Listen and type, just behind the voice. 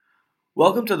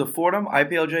Welcome to the Fordham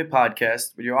IPLJ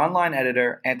podcast with your online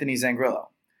editor, Anthony Zangrillo.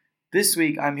 This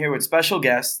week, I'm here with special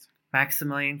guest,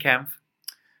 Maximilian Kempf.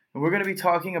 and we're going to be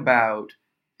talking about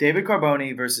David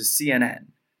Carbone versus CNN.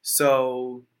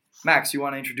 So, Max, you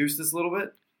want to introduce this a little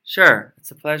bit? Sure,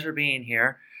 it's a pleasure being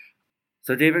here.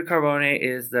 So David Carbone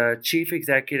is the chief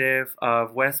executive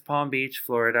of West Palm Beach,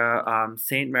 Florida,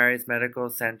 St. Mary's Medical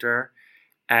Center,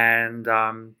 and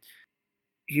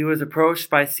he was approached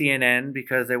by CNN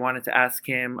because they wanted to ask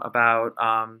him about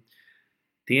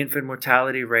the infant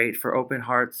mortality rate for open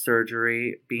heart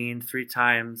surgery being 3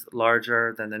 times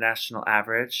larger than the national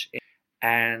average.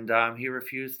 And he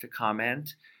refused to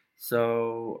comment.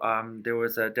 So there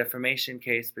was a defamation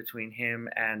case between him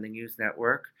and the news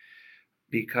network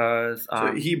because...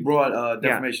 so he brought a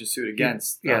defamation suit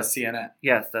against CNN.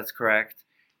 Yes, that's correct.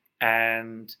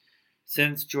 And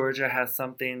since Georgia has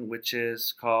something which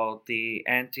is called the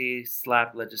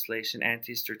anti-SLAPP legislation,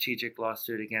 anti-strategic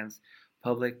lawsuit against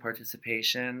public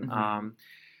participation,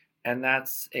 and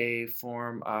that's a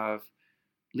form of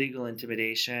legal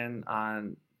intimidation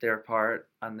on their part,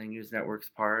 on the news network's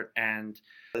part. And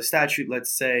the statute, let's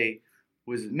say,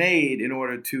 was made in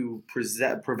order to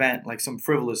prevent like some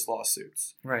frivolous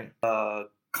lawsuits. Right.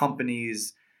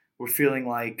 Companies were feeling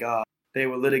like they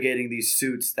were litigating these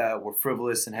suits that were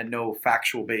frivolous and had no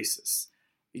factual basis,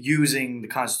 using the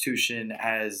Constitution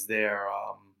as their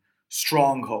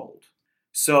stronghold.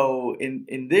 So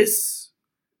in this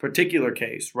particular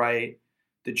case, right,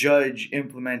 the judge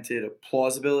implemented a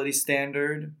plausibility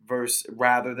standard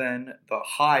rather than the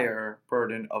higher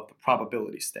burden of the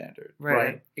probability standard.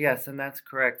 Right? Yes, and that's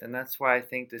correct. And that's why I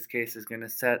think this case is going to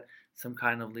set some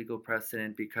kind of legal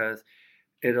precedent, because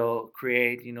it'll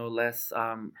create, less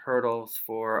hurdles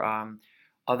for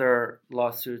other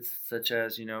lawsuits, such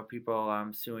as,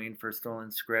 people suing for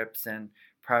stolen scripts and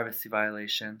privacy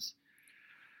violations.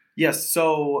 Yes,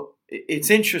 so it's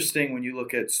interesting when you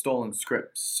look at stolen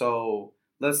scripts. So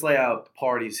let's lay out the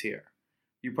parties here.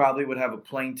 You probably would have a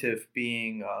plaintiff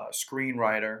being a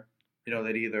screenwriter,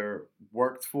 that either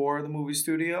worked for the movie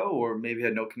studio or maybe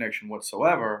had no connection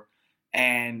whatsoever.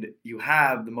 And you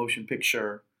have the motion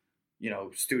picture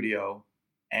studio,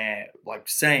 and like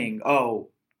saying, "Oh,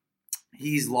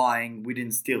 he's lying. We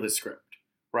didn't steal his script."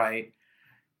 Right?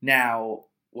 Now,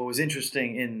 what was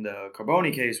interesting in the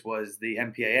Carbone case was the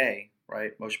MPAA,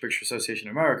 right, Motion Picture Association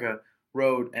of America,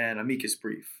 wrote an amicus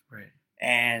brief, right,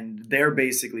 and they're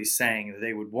basically saying that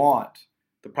they would want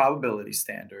the probability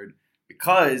standard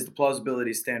because the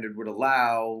plausibility standard would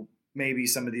allow maybe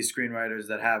some of these screenwriters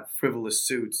that have frivolous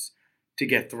suits to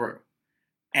get through.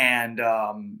 And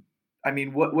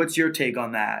what's your take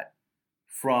on that?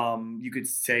 You could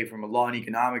say from a law and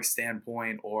economics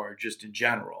standpoint, or just in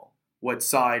general, what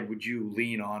side would you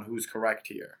lean on? Who's correct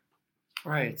here?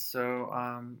 Right. So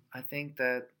I think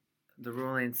that the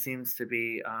ruling seems to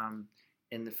be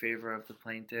in the favor of the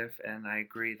plaintiff, and I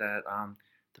agree that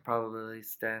the probability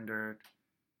standard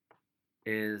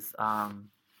is a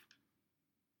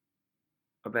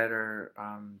better.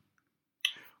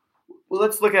 Well,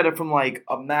 let's look at it from like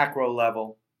a macro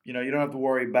level. You don't have to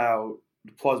worry about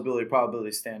the plausibility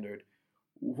probability standard.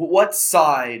 What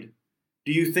side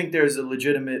do you think there's a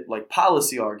legitimate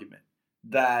policy argument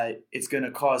that it's going to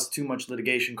cause too much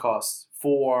litigation costs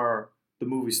for the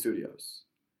movie studios?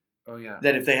 Oh, yeah.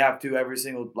 That if they have to every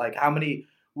single, how many,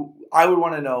 I would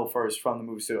want to know first from the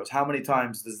movie studios, how many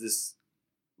times does this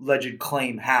alleged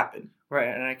claim happen? Right,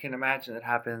 and I can imagine it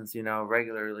happens,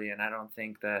 regularly, and I don't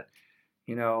think that,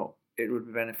 it would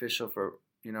be beneficial for,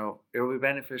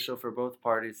 both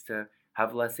parties to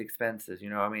have less expenses,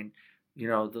 the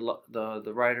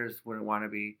writers wouldn't want to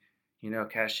be,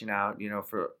 cashing out,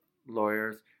 for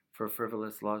lawyers for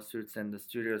frivolous lawsuits, and the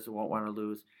studios won't want to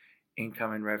lose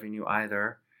income and revenue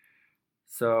either.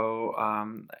 So,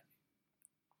 and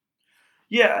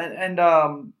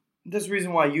there's a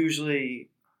reason why usually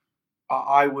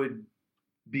I would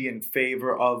be in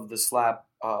favor of the SLAPP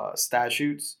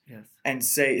statutes. Yes. And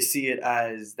see it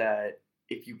as that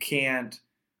if you can't,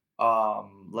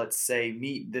 let's say,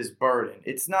 meet this burden,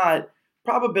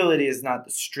 probability is not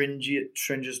the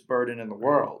stringent burden in the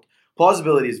world.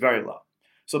 Plausibility is very low.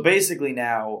 So basically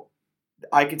now,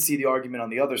 I could see the argument on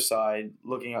the other side,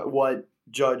 looking at what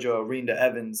Judge Renda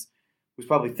Evans was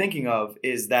probably thinking of,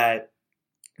 is that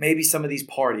maybe some of these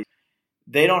parties,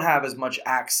 they don't have as much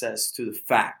access to the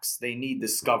facts. They need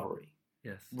discovery.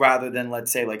 Yes. Rather than,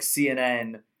 let's say, like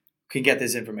CNN can get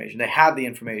this information. They have the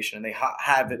information, and they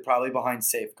have it probably behind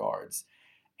safeguards.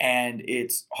 And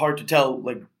it's hard to tell,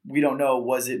 we don't know,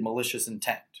 was it malicious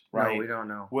intent, right? No, we don't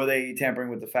know. Were they tampering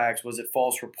with the facts? Was it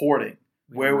false reporting?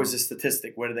 Where was the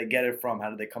statistic? Where did they get it from? How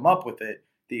did they come up with it?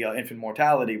 the infant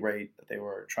mortality rate that they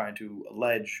were trying to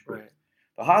allege with Right.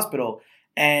 the hospital.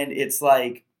 And it's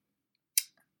like,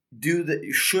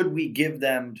 should we give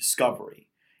them discovery?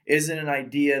 Is it an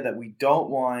idea that we don't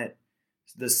want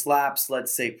the SLAP's,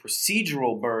 let's say,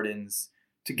 procedural burdens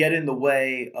to get in the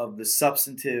way of the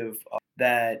substantive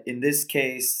that, in this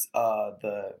case,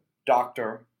 the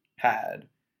doctor had,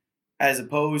 as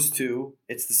opposed to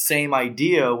it's the same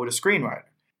idea with a screenwriter.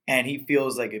 And he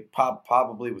feels like it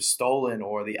probably was stolen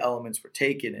or the elements were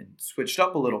taken and switched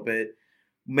up a little bit.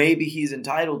 Maybe he's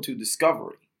entitled to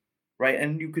discovery, right?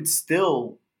 And you could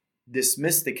still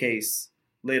dismiss the case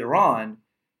later on,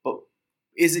 but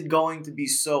is it going to be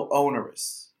so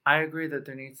onerous? I agree that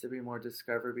there needs to be more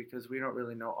discovery because we don't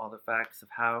really know all the facts of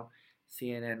how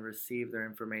CNN received their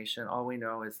information. All we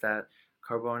know is that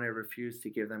Carbone refused to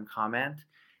give them comment,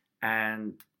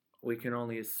 and we can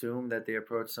only assume that they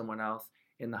approached someone else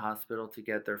in the hospital to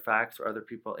get their facts or other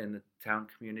people in the town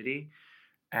community.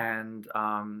 And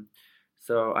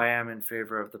so I am in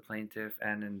favor of the plaintiff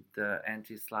and in the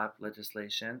anti-SLAPP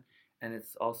legislation. And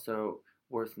it's also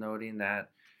worth noting that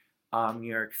New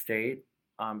York State,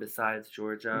 besides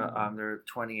Georgia, there are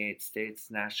 28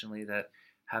 states nationally that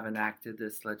have enacted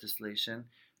this legislation.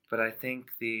 But I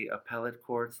think the appellate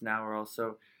courts now are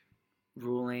also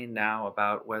ruling now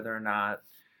about whether or not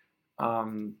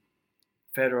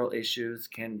federal issues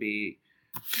can be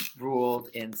ruled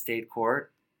in state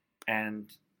court. And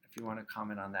if you want to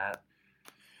comment on that.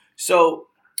 So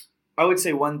I would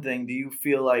say one thing. Do you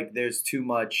feel like there's too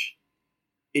much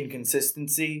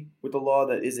inconsistency with the law?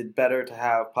 That is it better to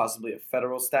have possibly a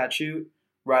federal statute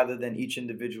rather than each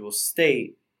individual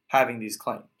state having these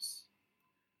claims?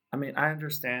 I mean, I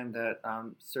understand that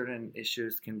certain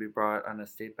issues can be brought on a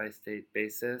state-by-state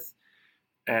basis,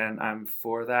 and I'm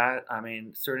for that. I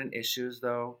mean, certain issues,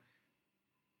 though,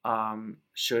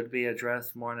 should be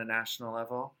addressed more on a national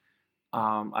level.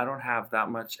 I don't have that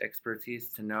much expertise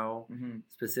to know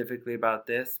specifically about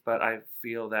this, but I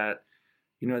feel that,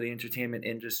 the entertainment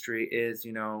industry is,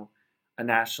 a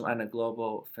national and a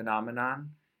global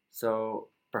phenomenon. So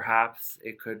perhaps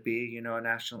it could be, a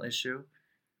national issue.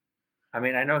 I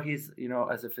mean, I know he's,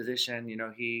 as a physician,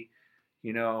 he,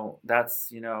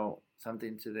 that's,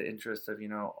 something to the interest of,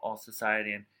 all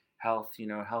society and health,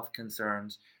 health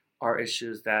concerns are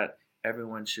issues that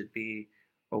everyone should be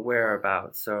aware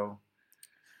about. So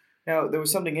now, there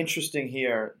was something interesting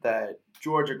here that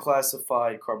Georgia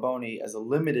classified Carbone as a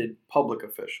limited public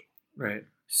official. Right.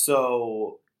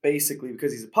 So basically,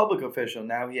 because he's a public official,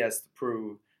 now he has to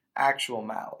prove actual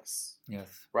malice. Yes.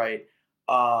 Right?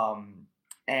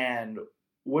 And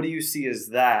what do you see as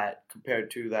that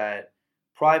compared to that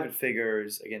private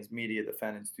figures against media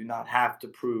defendants do not have to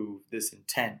prove this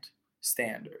intent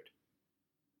standard?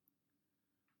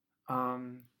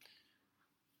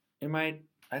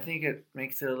 I think it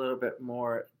makes it a little bit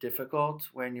more difficult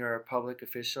when you're a public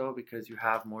official because you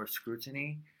have more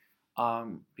scrutiny.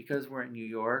 Because we're in New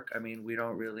York, I mean, we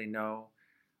don't really know.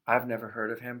 I've never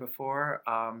heard of him before.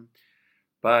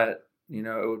 But,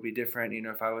 it would be different,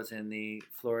 if I was in the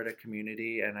Florida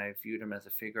community and I viewed him as a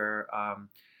figure. I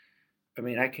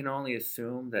mean, I can only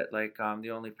assume that, the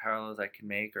only parallels I can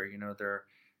make are, they're,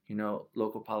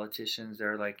 local politicians,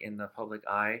 they're, in the public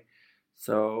eye.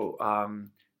 So,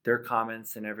 their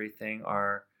comments and everything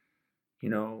are,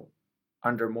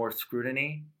 under more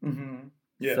scrutiny. Mm-hmm.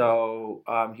 Yeah. So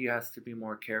he has to be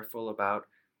more careful about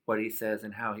what he says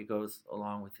and how he goes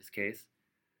along with his case.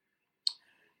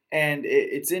 And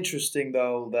it's interesting,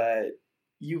 though, that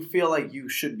you feel like you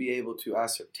should be able to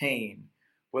ascertain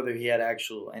whether he had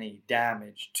any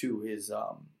damage to his,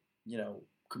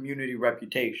 community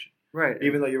reputation. Right.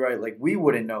 Even though you're right, we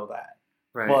wouldn't know that.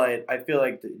 Right. But I feel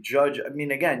like the judge, I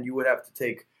mean, again, you would have to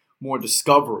take more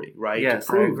discovery, right? Yes,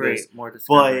 to prove I agree. this. More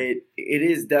discovery. But it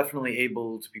is definitely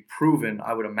able to be proven,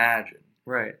 I would imagine.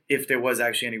 Right. If there was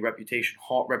actually any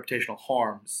reputational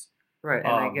harms. Right.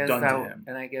 And I guess done to him.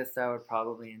 And I guess that would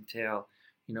probably entail,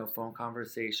 phone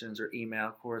conversations or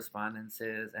email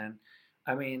correspondences. And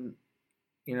I mean,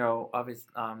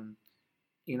 obviously,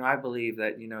 I believe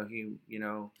that,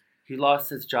 he lost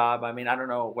his job. I mean, I don't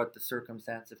know what the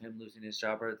circumstance of him losing his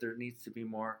job, but there needs to be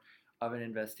more of an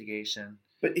investigation.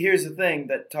 But here's the thing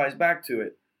that ties back to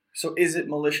it. So is it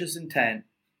malicious intent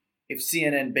if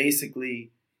CNN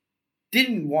basically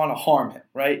didn't want to harm him,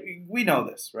 right? We know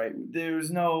this, right?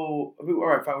 There's no... All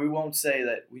right, fine, we won't say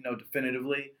that we know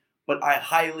definitively, but I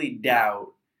highly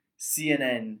doubt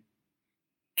CNN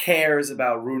cares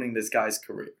about ruining this guy's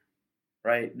career,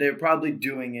 right? They're probably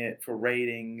doing it for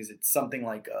ratings. It's something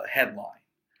like a headline.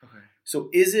 Okay. So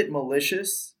is it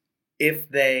malicious if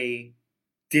they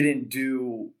didn't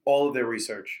do all of their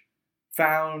research,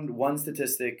 found one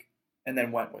statistic and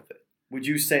then went with it. Would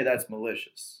you say that's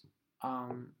malicious?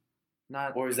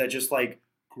 Not. Or is that just like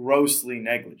grossly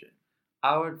negligent?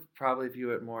 I would probably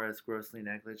view it more as grossly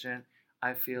negligent.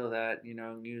 I feel that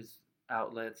news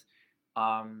outlets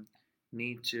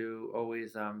need to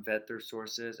always vet their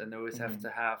sources, and they always have to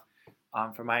have.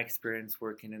 From my experience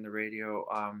working in the radio,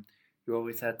 you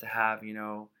always have to have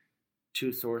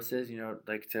two sources.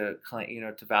 Like to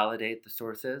claim, to validate the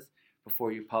sources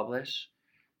before you publish.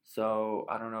 So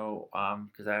I don't know,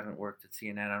 because I haven't worked at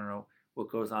CNN. I don't know what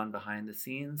goes on behind the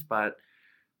scenes, but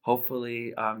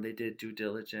hopefully they did due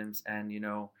diligence and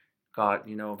got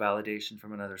validation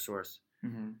from another source.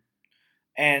 Mm-hmm.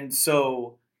 And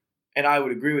so, and I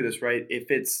would agree with this, right? If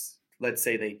it's, let's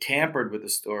say they tampered with the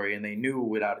story and they knew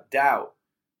without a doubt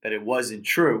that it wasn't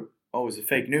true, it was a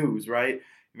fake news, right?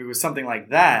 If it was something like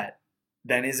that,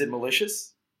 then is it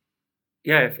malicious?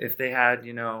 Yeah, if they had,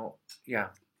 yeah.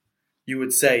 You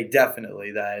would say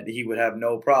definitely that he would have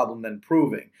no problem then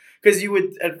proving. Because you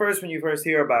would, at first, when you first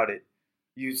hear about it,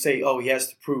 you'd say, oh, he has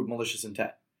to prove malicious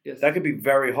intent. Yes. That could be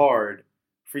very hard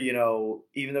for,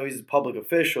 even though he's a public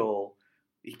official,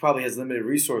 he probably has limited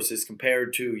resources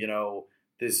compared to,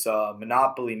 this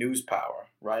monopoly news power,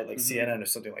 right? Like CNN or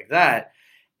something like that.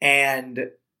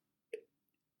 And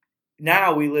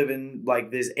now we live in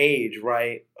like this age,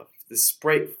 right? Of this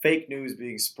fake news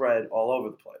being spread all over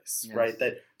the place, right?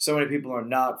 That so many people are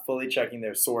not fully checking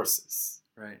their sources,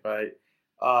 right?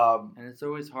 And it's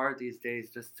always hard these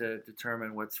days just to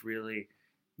determine what's really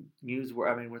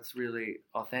what's really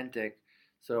authentic.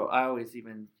 So I always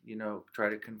even, try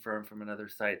to confirm from another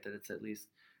site that it's at least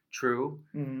true.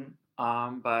 Mm-hmm.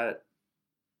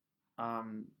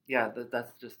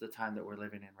 That's just the time that we're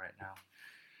living in right now.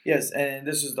 Yes, and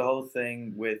this is the whole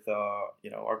thing with,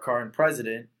 our current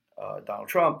president, Donald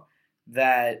Trump,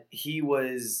 that he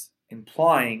was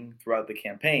implying throughout the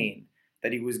campaign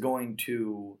that he was going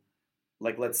to,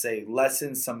 like, let's say,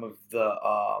 lessen some of the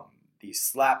these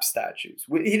slap statutes.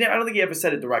 I don't think he ever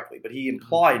said it directly, but he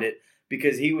implied it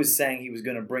because he was saying he was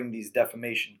going to bring these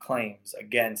defamation claims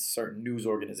against certain news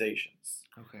organizations,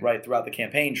 right, throughout the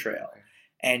campaign trail. Okay.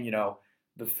 And,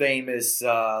 the famous,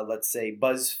 let's say,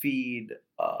 BuzzFeed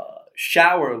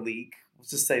shower leak, let's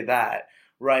just say that,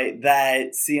 right,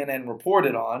 that CNN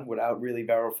reported on without really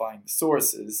verifying the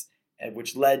sources, and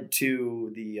which led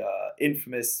to the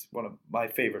infamous, one of my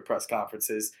favorite press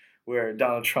conferences, where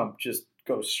Donald Trump just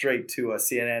goes straight to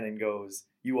CNN and goes,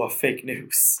 "You are fake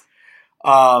news."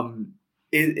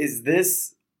 Is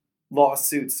this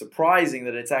lawsuit surprising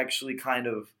that it's actually kind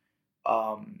of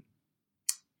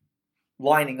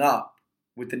lining up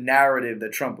with the narrative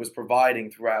that Trump was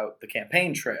providing throughout the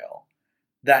campaign trail,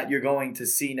 that you're going to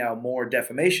see now more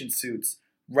defamation suits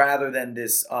rather than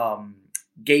this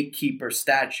gatekeeper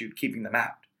statute keeping them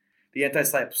out? The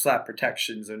anti-slap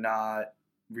protections are not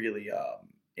really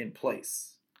in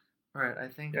place. Right. I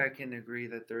think I can agree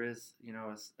that there is,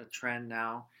 a trend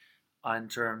now in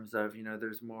terms of,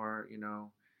 there's more,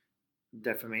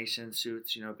 defamation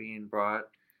suits, being brought,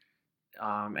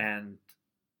 and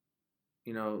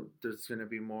there's going to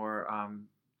be more,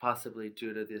 possibly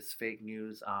due to this fake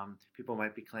news. People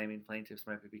might be claiming, plaintiffs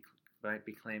might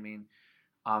be claiming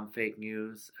fake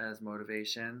news as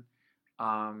motivation.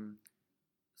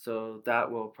 So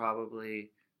that will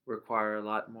probably require a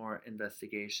lot more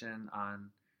investigation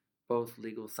on both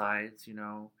legal sides,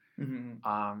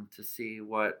 to see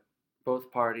what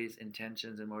both parties'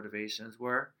 intentions and motivations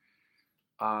were.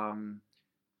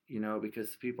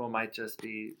 Because people might just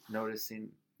be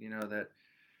noticing, that,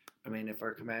 if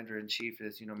our commander-in-chief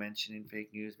is, mentioning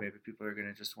fake news, maybe people are going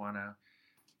to just want to,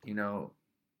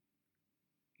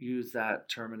 use that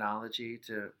terminology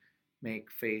to make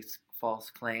false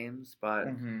claims. But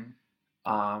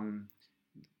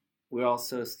we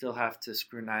also still have to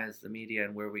scrutinize the media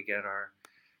and where we get our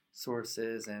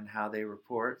sources and how they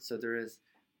report. So there is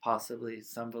possibly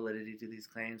some validity to these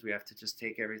claims. We have to just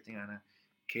take everything on a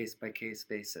case-by-case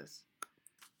basis.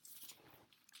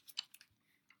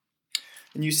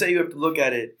 And you say you have to look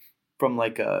at it from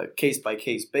like a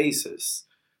case-by-case basis.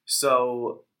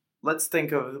 So let's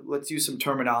use some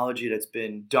terminology that's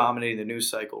been dominating the news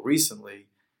cycle recently.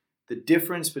 The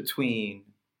difference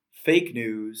between fake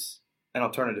news and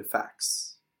alternative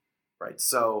facts, right?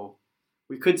 So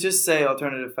we could just say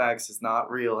alternative facts is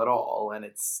not real at all, and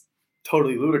it's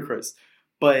totally ludicrous.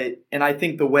 And I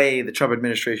think the way the Trump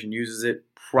administration uses it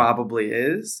probably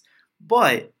is,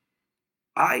 but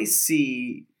I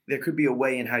see there could be a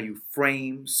way in how you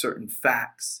frame certain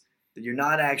facts that you're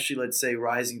not actually, let's say,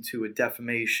 rising to a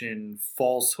defamation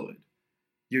falsehood.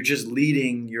 You're just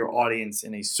leading your audience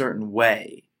in a certain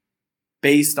way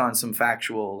based on some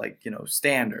factual, like,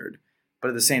 standard, but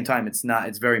at the same time, it's not.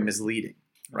 It's very misleading,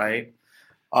 right?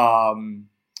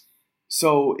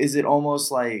 So is it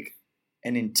almost like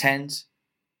an intent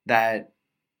that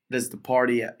is the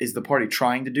party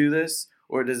trying to do this,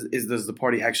 or does the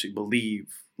party actually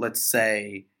believe, let's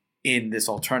say, in this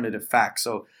alternative fact?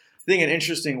 So I think an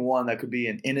interesting one that could be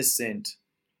an innocent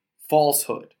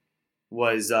falsehood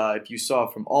was if you saw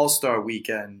from All-Star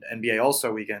Weekend, NBA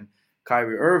All-Star Weekend,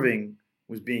 Kyrie Irving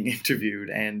was being interviewed,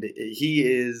 and he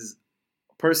is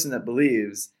a person that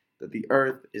believes that the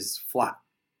earth is flat,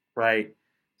 right?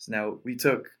 So now we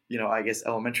took, I guess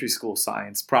elementary school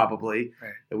science probably,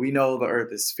 Right. that we know the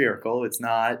earth is spherical, it's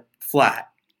not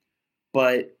flat.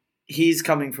 But he's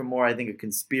coming from more, I think, a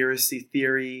conspiracy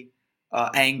theory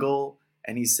angle,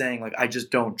 and he's saying, like, I just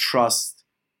don't trust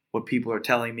what people are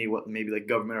telling me, what maybe like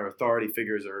government or authority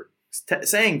figures are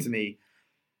saying to me.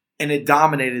 And it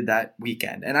dominated that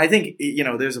weekend. And I think,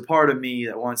 there's a part of me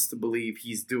that wants to believe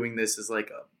he's doing this as like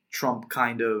a Trump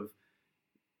kind of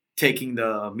taking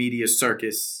the media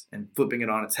circus and flipping it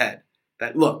on its head.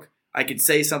 That, look, I could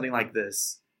say something like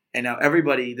this, and now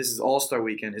everybody, this is All-Star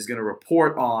Weekend, is going to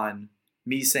report on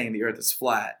me saying the earth is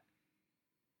flat,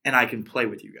 and I can play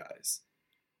with you guys.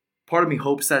 Part of me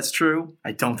hopes that's true.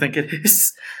 I don't think it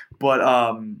is. But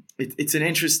it's an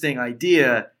interesting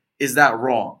idea. Is that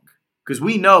wrong? Because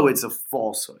we know it's a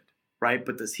falsehood, right?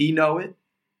 But does he know it?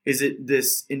 Is it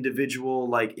this individual,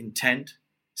 like, intent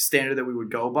standard that we would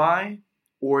go by?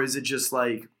 Or is it just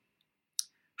like,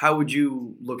 how would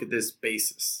you look at this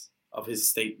basis of his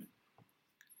statement?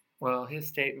 Well, his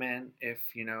statement, if,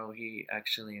 he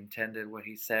actually intended what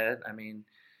he said, I mean,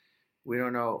 we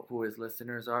don't know who his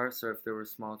listeners are. So if there were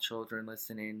small children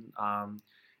listening,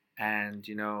 and,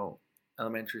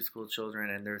 elementary school children,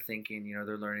 and they're thinking,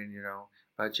 they're learning,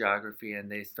 about geography,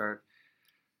 and they start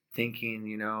thinking,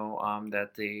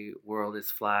 that the world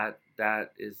is flat,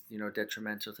 that is,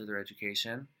 detrimental to their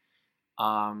education.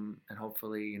 And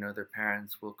hopefully, their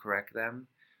parents will correct them.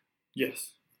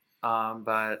 Yes.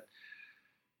 But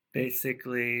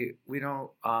basically, we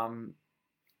don't,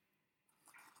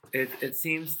 it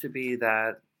seems to be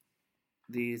that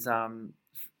these, whether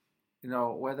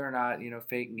or not,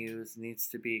 fake news needs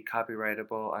to be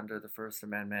copyrightable under the First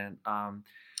Amendment,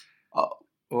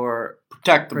 or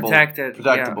protected. If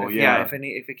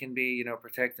it can be,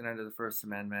 protected under the First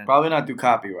Amendment. Probably not through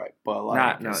copyright, but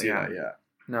like,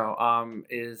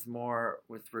 is more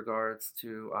with regards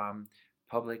to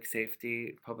public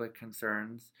safety, public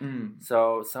concerns.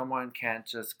 So someone can't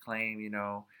just claim,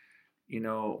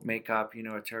 make up,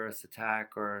 a terrorist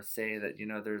attack, or say that,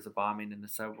 there's a bombing in the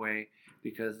subway,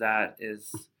 because that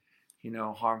is,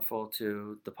 harmful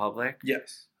to the public.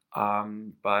 Yes.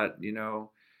 But,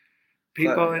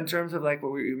 people, in terms of like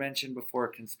what you mentioned before,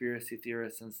 conspiracy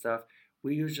theorists and stuff,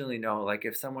 we usually know, like,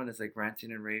 if someone is like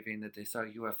ranting and raving that they saw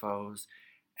UFOs,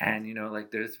 and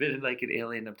like there's been like an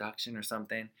alien abduction or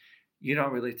something, you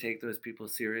don't really take those people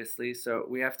seriously. So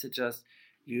we have to just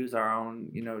use our own,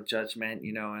 judgment,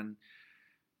 and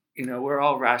we're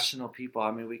all rational people.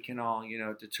 I mean, we can all,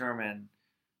 determine,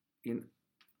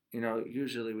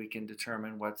 usually we can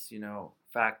determine what's,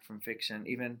 fact from fiction.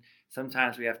 Even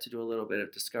sometimes we have to do a little bit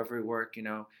of discovery work,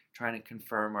 trying to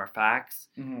confirm our facts.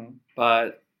 Mm-hmm.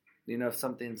 But, if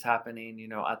something's happening,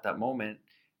 at that moment,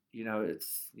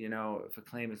 it's, if a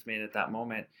claim is made at that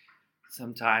moment,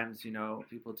 sometimes,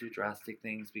 people do drastic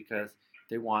things because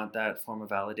they want that form of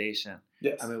validation.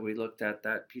 Yes. I mean, we looked at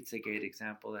that Pizzagate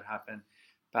example that happened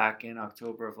back in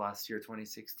October of last year,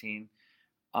 2016.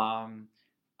 I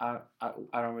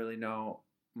don't really know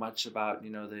much about,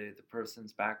 the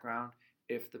person's background.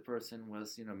 If the person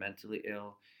was, mentally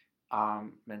ill,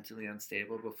 mentally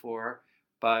unstable before.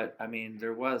 But, I mean,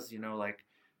 there was, he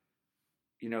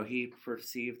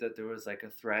perceived that there was like a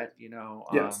threat,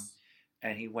 Yes.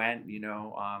 And he went,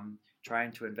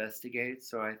 trying to investigate.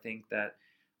 So I think that,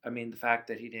 the fact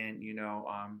that he didn't,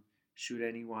 shoot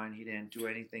anyone, he didn't do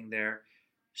anything there,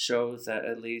 shows that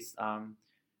at least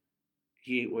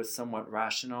he was somewhat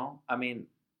rational. I mean,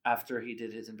 after he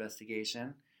did his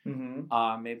investigation,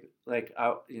 maybe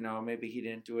maybe he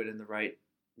didn't do it in the right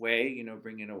way,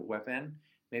 bring in a weapon.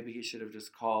 Maybe he should have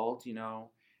just called,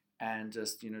 and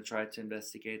just, tried to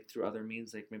investigate through other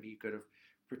means. Like maybe he could have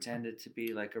pretended to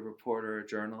be like a reporter, a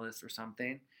journalist or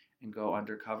something, and go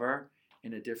undercover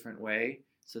in a different way.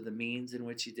 So the means in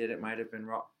which he did it might have been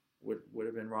wrong, would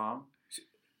have been wrong.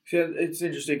 See, it's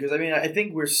interesting because, I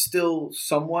think we're still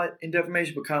somewhat in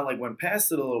defamation, but kind of like went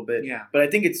past it a little bit. Yeah. But I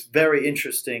think it's very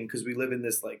interesting because we live in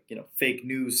this fake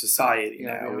news society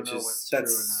now, which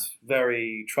is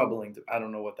very troubling. I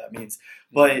don't know what that means,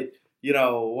 but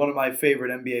one of my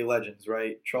favorite NBA legends,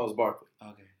 right? Charles Barkley.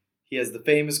 Okay. He has the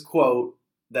famous quote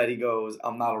that he goes,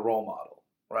 "I'm not a role model,"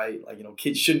 right? Like,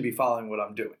 kids shouldn't be following what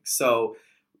I'm doing. So,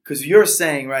 because you're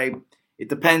saying, right, it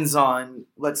depends on,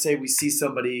 let's say we see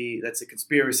somebody that's a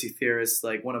conspiracy theorist,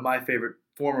 like one of my favorite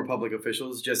former public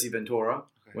officials, Jesse Ventura,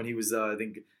 when he was, I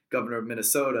think, governor of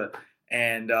Minnesota.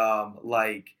 And,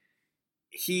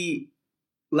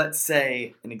 let's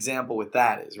say an example with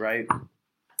that is, right,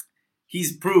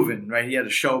 he's proven, right, he had a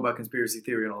show about conspiracy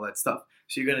theory and all that stuff.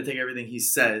 So you're going to take everything he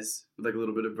says with like a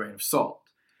little bit of grain of salt.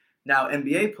 Now,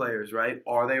 NBA players, right,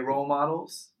 are they role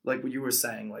models? Like what you were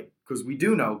saying, like, because we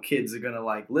do know kids are going to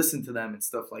like listen to them and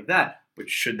stuff like that. But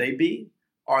should they be?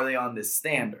 Are they on this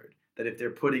standard that if they're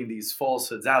putting these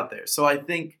falsehoods out there? So I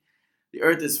think the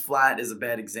earth is flat is a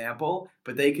bad example,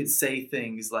 but they could say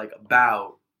things like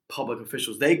about public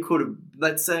officials. They could have,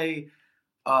 let's say,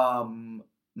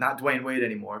 not Dwayne Wade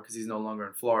anymore because he's no longer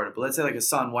in Florida, but let's say like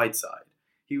Hassan Whiteside.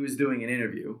 He was doing an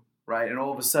interview, right? And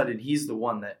all of a sudden, he's the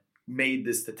one that made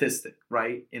this statistic,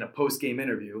 right? In a post-game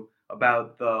interview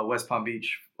about the West Palm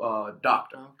Beach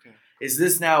doctor. Okay. Is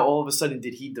this now all of a sudden,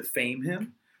 did he defame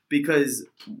him? Because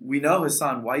we know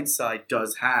Hassan Whiteside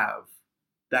does have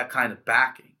that kind of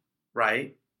backing,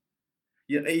 right?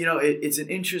 It's an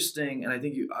interesting, and I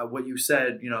think what you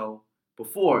said,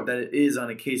 before, that it is on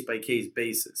a case-by-case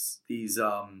basis, these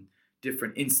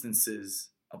different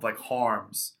instances of like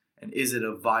harms, and is it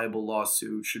a viable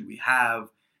lawsuit? Should we have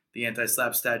the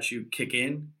anti-SLAPP statute kick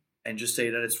in and just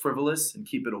say that it's frivolous and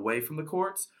keep it away from the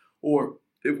courts? Or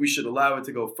if we should allow it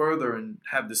to go further and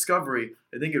have discovery,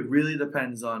 I think it really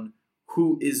depends on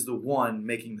who is the one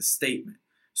making the statement.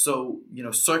 So,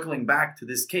 circling back to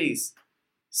this case,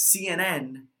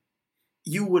 CNN,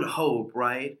 you would hope,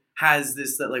 right, has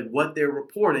this, that like what they're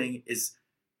reporting is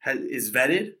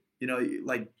vetted,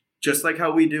 like just like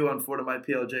how we do on Fort of My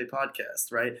PLJ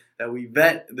podcast, right? That we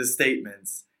vet the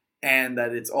statements and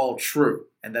that it's all true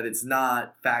and that it's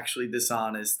not factually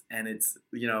dishonest and it's,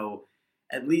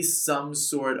 at least some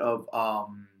sort of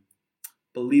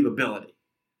believability,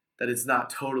 that it's not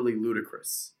totally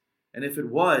ludicrous. And if it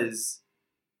was,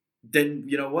 then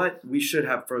you know what? We should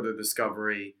have further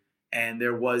discovery, and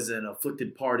there was an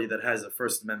afflicted party that has a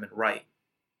First Amendment right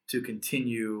to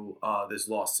continue this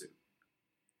lawsuit,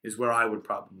 is where I would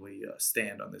probably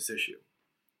stand on this issue.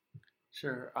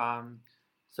 Sure.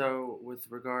 So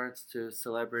with regards to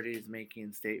celebrities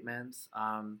making statements,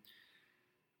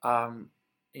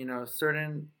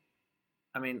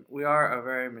 we are a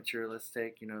very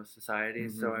materialistic, society.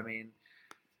 Mm-hmm. So,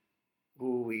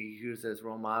 who we use as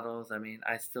role models.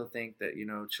 I still think that,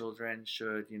 children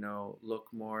should, look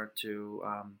more to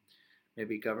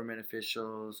maybe government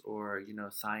officials or,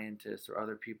 scientists or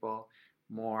other people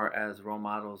more as role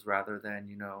models rather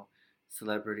than,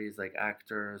 celebrities like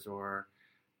actors or,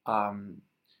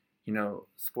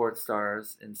 sports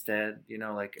stars instead, yes.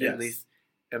 At least,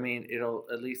 it'll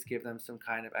at least give them some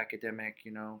kind of academic,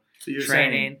 so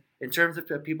training in terms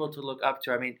of people to look up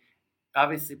to.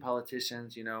 Obviously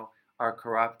politicians, are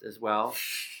corrupt as well.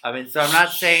 So I'm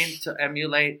not saying to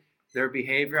emulate their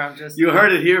behavior. You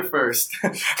heard it here first.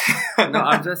 No,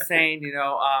 I'm just saying,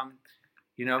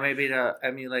 maybe to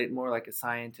emulate more like a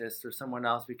scientist or someone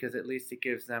else, because at least it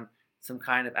gives them some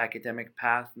kind of academic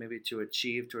path, maybe to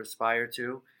aspire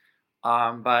to.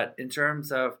 But in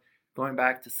terms of going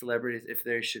back to celebrities, if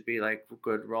there should be like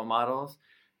good role models,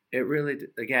 it really,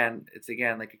 it's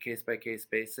like a case by case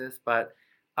basis. But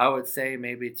I would say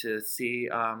maybe to see,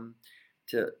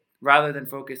 to rather than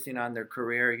focusing on their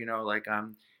career,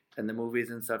 and the movies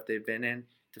and stuff they've been in,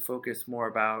 to focus more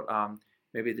about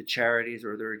maybe the charities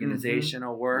or the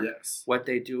organizational work, yes. what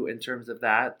they do in terms of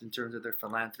that, in terms of their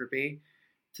philanthropy,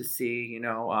 to see,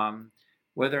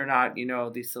 whether or not,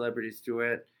 these celebrities do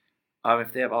it,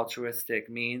 if they have altruistic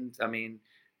means,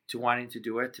 to wanting to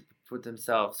do it, to put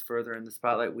themselves further in the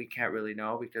spotlight. We can't really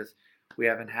know because we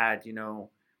haven't had,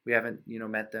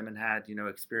 met them and had,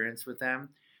 experience with them.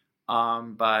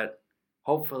 But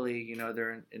hopefully,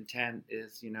 their intent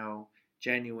is,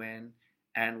 genuine,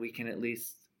 and we can at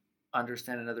least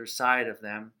understand another side of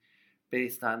them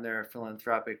based on their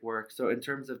philanthropic work. So in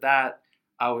terms of that,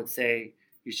 I would say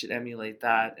you should emulate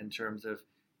that in terms of,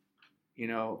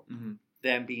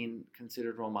 them being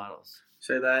considered role models.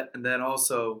 Say that, and then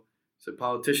also, so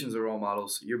politicians are role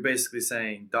models. You're basically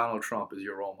saying Donald Trump is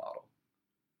your role model.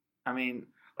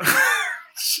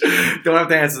 Don't have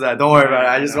to answer that. Don't worry about it.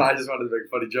 I just wanted to make a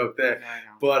funny joke there. Yeah, I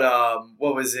know. But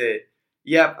what was it?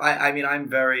 Yeah, I'm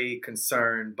very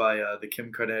concerned by the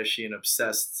Kim Kardashian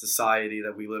obsessed society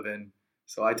that we live in.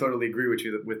 So I totally agree with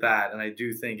you with that, and I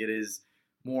do think it is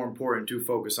more important to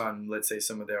focus on, let's say,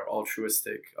 some of their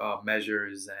altruistic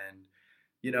measures. And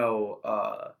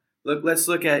let's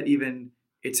look at even.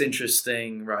 It's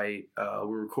interesting, right?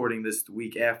 We're recording this the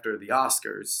week after the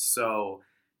Oscars, so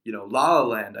La La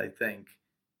Land, I think,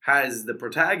 has the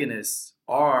protagonists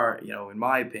are, in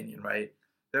my opinion, right,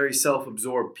 very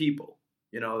self-absorbed people.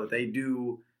 That they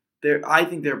do. I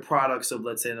think they're products of,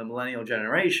 let's say, the millennial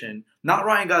generation. Not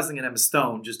Ryan Gosling and Emma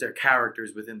Stone, just their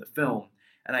characters within the film.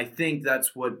 And I think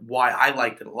that's why I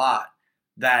liked it a lot.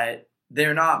 That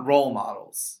they're not role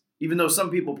models, even though some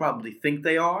people probably think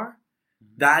they are.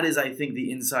 That is, I think,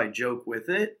 the inside joke with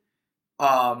it.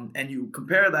 And you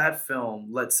compare that film,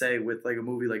 let's say, with like a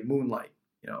movie like Moonlight.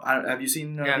 Have you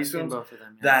seen Yeah, I've these seen films? both of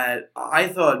them. Yeah. That I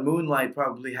thought Moonlight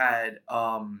probably had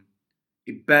a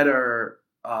better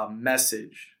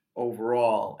message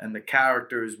overall, and the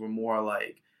characters were more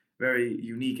like very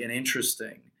unique and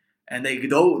interesting. And they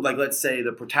could, like, let's say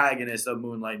the protagonist of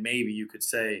Moonlight, maybe you could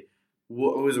say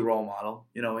was a role model.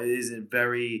 It is a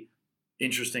very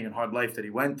interesting and hard life that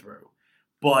he went through.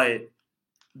 But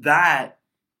that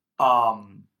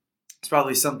is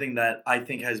probably something that I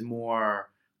think has more,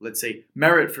 let's say,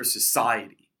 merit for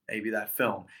society, maybe that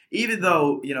film. Even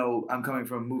though, I'm coming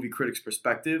from a movie critic's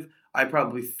perspective, I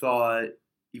probably thought,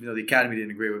 even though the Academy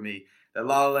didn't agree with me, that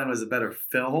La La Land was a better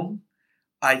film.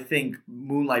 I think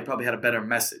Moonlight probably had a better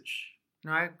message.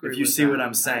 No, I agree. If you see what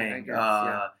I'm saying. I guess,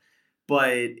 yeah.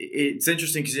 But it's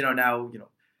interesting because, now,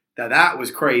 that was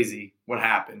crazy what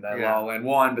happened. That La La Land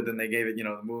won, but then they gave it, the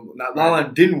Moon. La La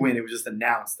Land didn't win. It was just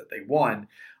announced that they won.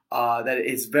 That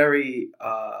it's very,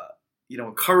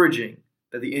 encouraging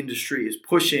that the industry is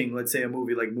pushing, let's say, a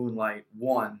movie like Moonlight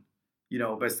won,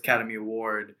 Best Academy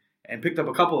Award. And picked up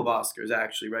a couple of Oscars,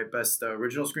 actually, right? Best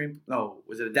original screen? No,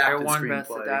 was it adapted screenplay?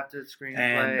 Best adapted screenplay.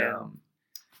 And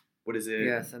what is it?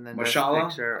 Yes, and then Mashallah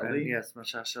Best Picture. Ali? Yes,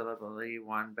 Mashallah Ali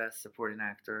won Best Supporting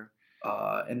Actor.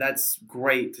 And that's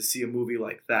great to see a movie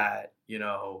like that,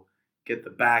 get the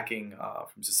backing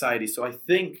from society. So I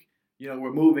think,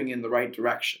 we're moving in the right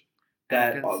direction.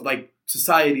 That, like,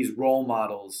 society's role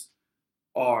models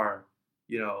are,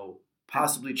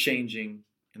 possibly changing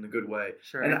in the good way.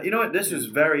 Sure. And you know what? This was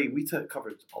we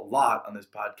covered a lot on this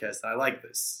podcast, and I like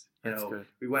this. That's good.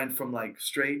 We went from like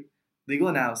straight legal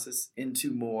analysis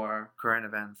into more current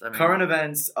events. Current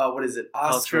events. What is it?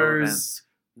 Oscars,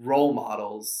 role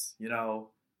models.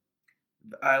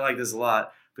 I like this a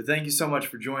lot. But thank you so much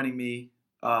for joining me,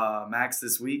 Max,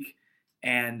 this week,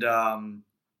 and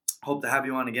hope to have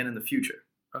you on again in the future.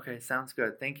 Okay, sounds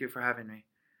good. Thank you for having me.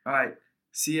 All right.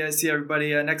 See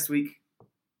everybody next week.